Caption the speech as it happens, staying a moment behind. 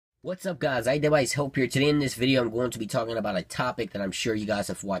What's up guys, iDevice Help here. Today in this video I'm going to be talking about a topic that I'm sure you guys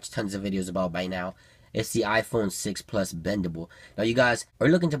have watched tons of videos about by now. It's the iPhone 6 Plus bendable. Now you guys are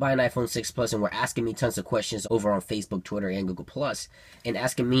looking to buy an iPhone 6 Plus and were asking me tons of questions over on Facebook, Twitter, and Google Plus, and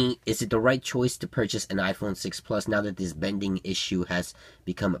asking me, is it the right choice to purchase an iPhone 6 Plus now that this bending issue has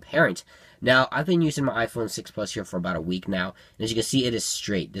become apparent? Now, I've been using my iPhone 6 Plus here for about a week now, and as you can see, it is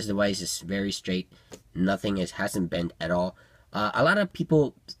straight. This device is very straight. Nothing hasn't bent at all. A lot of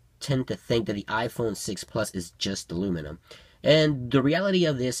people tend to think that the iPhone 6 Plus is just aluminum. And the reality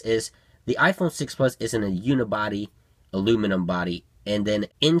of this is the iPhone 6 Plus isn't a unibody aluminum body, and then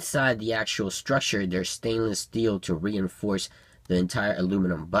inside the actual structure there's stainless steel to reinforce the entire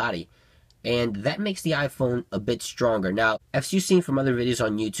aluminum body. And that makes the iPhone a bit stronger. Now, as you've seen from other videos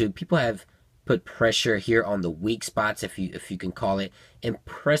on YouTube, people have put pressure here on the weak spots, if you can call it, and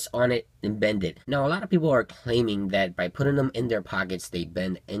press on it and bend it. Now, a lot of people are claiming that by putting them in their pockets, they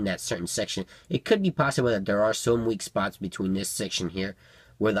bend in that certain section. It could be possible that there are some weak spots between this section here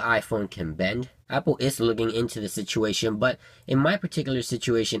where the iPhone can bend. Apple is looking into the situation, but in my particular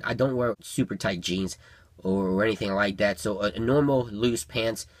situation, I don't wear super tight jeans or anything like that. So a normal loose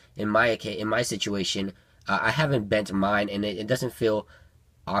pants in my situation, I haven't bent mine, and it doesn't feel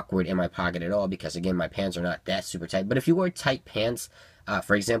awkward in my pocket at all, because again, my pants are not that super tight. But if you wear tight pants,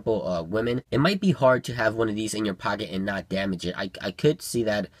 for example, women, it might be hard to have one of these in your pocket and not damage it. I could see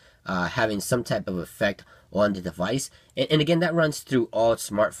that having some type of effect on the device, and again, that runs through all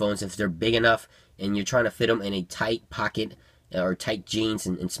smartphones. If they're big enough and you're trying to fit them in a tight pocket or tight jeans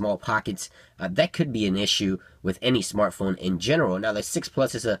and small pockets, that could be an issue with any smartphone in general. Now, the 6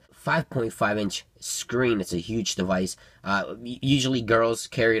 Plus is a 5.5-inch screen. It's a huge device. Usually girls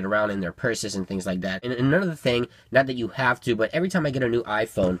carry it around in their purses and things like that. And another thing, not that you have to, but every time I get a new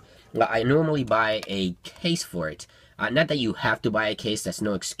iPhone, I normally buy a case for it. Not that you have to buy a case. That's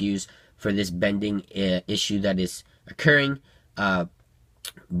no excuse for this bending issue that is occurring.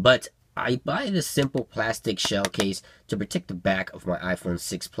 But I buy this simple plastic shell case to protect the back of my iPhone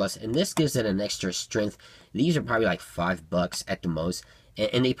 6 Plus, and this gives it an extra strength. These are probably like $5 at the most,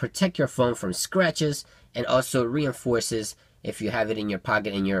 and they protect your phone from scratches, and also reinforces if you have it in your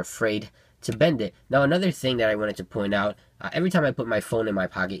pocket and you're afraid to bend it. Now, another thing that I wanted to point out, every time I put my phone in my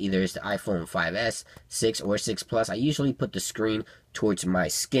pocket, either it's the iPhone 5S, 6, or 6 Plus, I usually put the screen towards my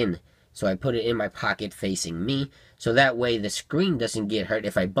skin. So I put it in my pocket facing me, so that way the screen doesn't get hurt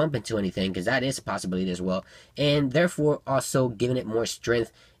if I bump into anything, because that is a possibility as well. And therefore also giving it more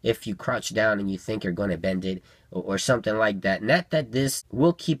strength if you crouch down and you think you're going to bend it or something like that. Not that this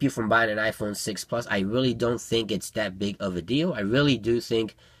will keep you from buying an iPhone 6 Plus. I really don't think it's that big of a deal. I really do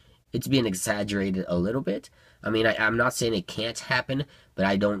think it's being exaggerated a little bit. I mean, I'm not saying it can't happen, but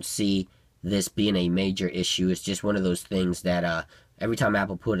I don't see this being a major issue. It's just one of those things that every time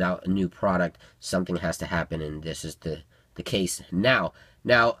Apple put out a new product, something has to happen, and this is the case now.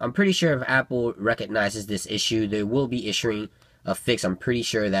 Now, I'm pretty sure if Apple recognizes this issue, they will be issuing a fix. I'm pretty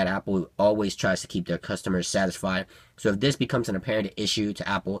sure that Apple always tries to keep their customers satisfied. So if this becomes an apparent issue to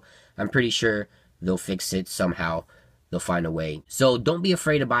Apple, I'm pretty sure they'll fix it somehow. They'll find a way. So don't be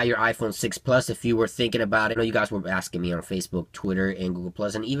afraid to buy your iPhone 6 Plus if you were thinking about it. I know you guys were asking me on Facebook, Twitter, and Google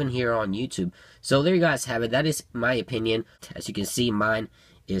Plus, and even here on YouTube. So there you guys have it. That is my opinion. As you can see, mine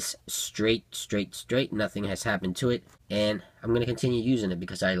is straight. Nothing has happened to it. And I'm going to continue using it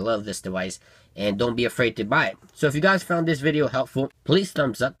because I love this device. And don't be afraid to buy it. So if you guys found this video helpful, please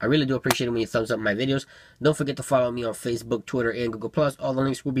thumbs up. I really do appreciate it when you thumbs up my videos. Don't forget to follow me on Facebook, Twitter, and Google Plus. All the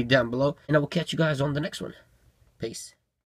links will be down below. And I will catch you guys on the next one. Peace.